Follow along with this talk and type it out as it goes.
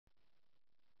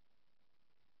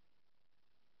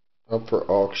Up for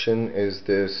auction is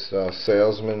this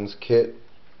Salesman's kit,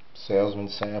 Salesman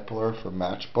sampler for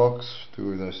Matchbooks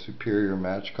through the Superior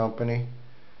Match Company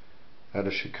out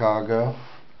of Chicago.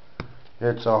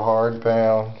 It's a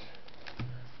hardbound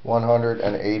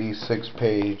 186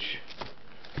 page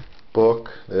book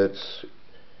that's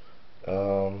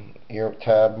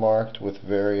tab marked with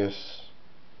various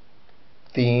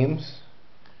themes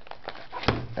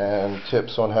and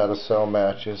tips on how to sell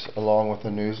matches, along with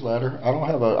a newsletter.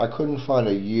 I couldn't find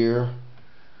a year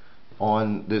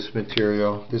on this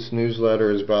material. This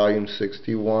newsletter is volume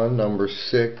 61, number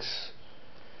 6,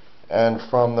 and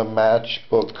from the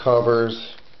Matchbook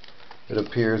covers it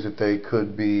appears that they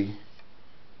could be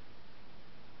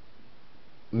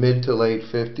mid to late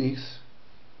 50s,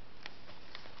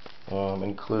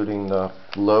 including the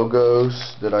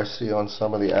logos that I see on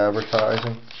some of the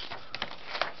advertising.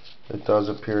 It does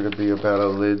appear to be about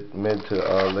a mid to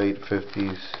late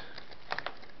 50s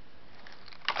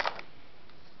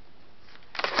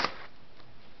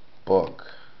book.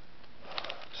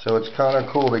 So it's kind of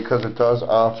cool because it does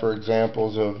offer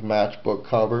examples of Matchbook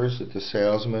covers that the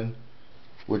salesman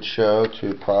would show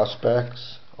to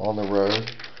prospects on the road.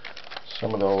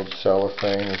 Some of the old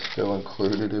cellophane is still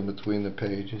included in between the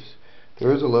pages.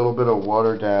 There is a little bit of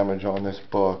water damage on this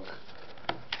book,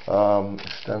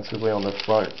 extensively on the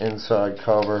front inside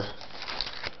cover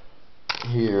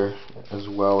here, as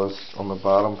well as on the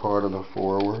bottom part of the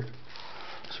forward.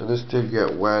 So this did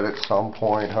get wet at some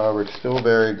point. However, it's still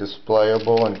very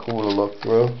displayable and cool to look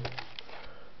through.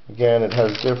 Again, it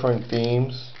has different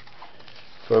themes,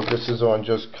 focuses on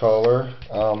just color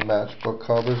Matchbook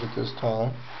covers at this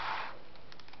time.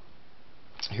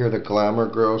 Here are the glamour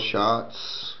girl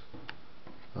shots,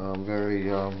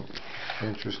 very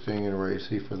interesting and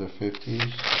racy for the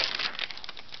 50s,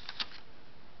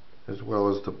 as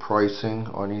well as the pricing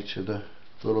on each of the,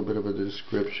 little bit of a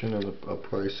description of the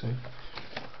pricing.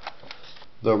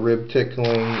 The rib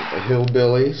tickling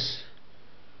hillbillies,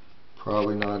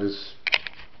 probably not as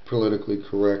politically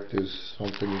correct as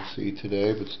something you'd see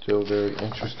today, but still very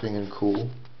interesting and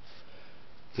cool.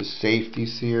 The safety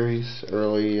series,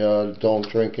 early don't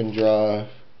drink and drive,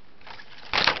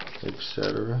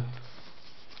 etc.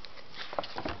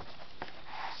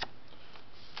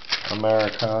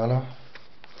 Americana,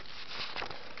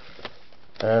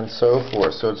 and so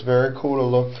forth. So it's very cool to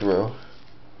look through,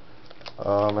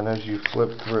 and as you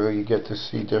flip through you get to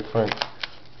see different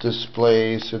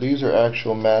displays. So these are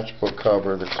actual Matchbook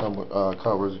covers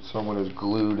that someone has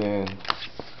glued in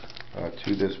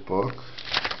to this book.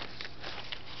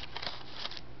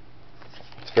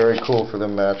 It's very cool for the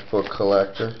Matchbook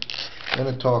collector. And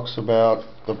it talks about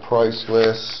the price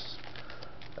list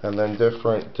and then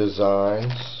different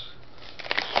designs.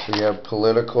 So you have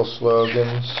political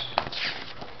slogans,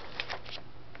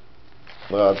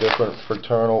 different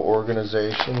fraternal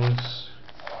organizations.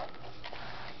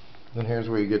 And here's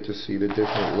where you get to see the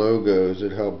different logos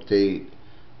that help date.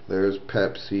 There's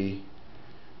Pepsi,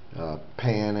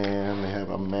 Pan Am, they have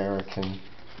American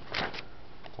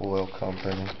Oil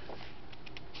Company,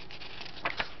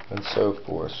 and so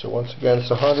forth. So once again, it's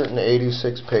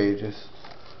 186 pages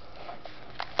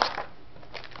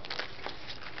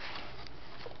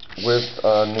with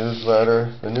a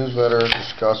newsletter. The newsletter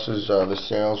discusses the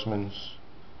salesman's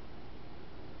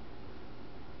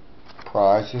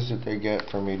prizes that they get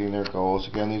for meeting their goals.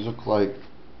 Again, these look like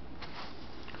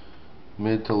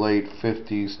mid to late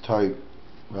 50s type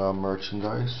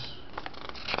merchandise.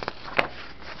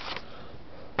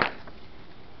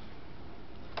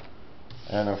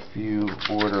 And a few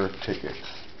order tickets.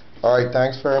 Alright,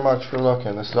 thanks very much for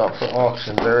looking. This is up for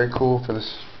auction. Very cool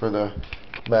for the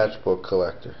Matchbook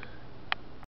collector.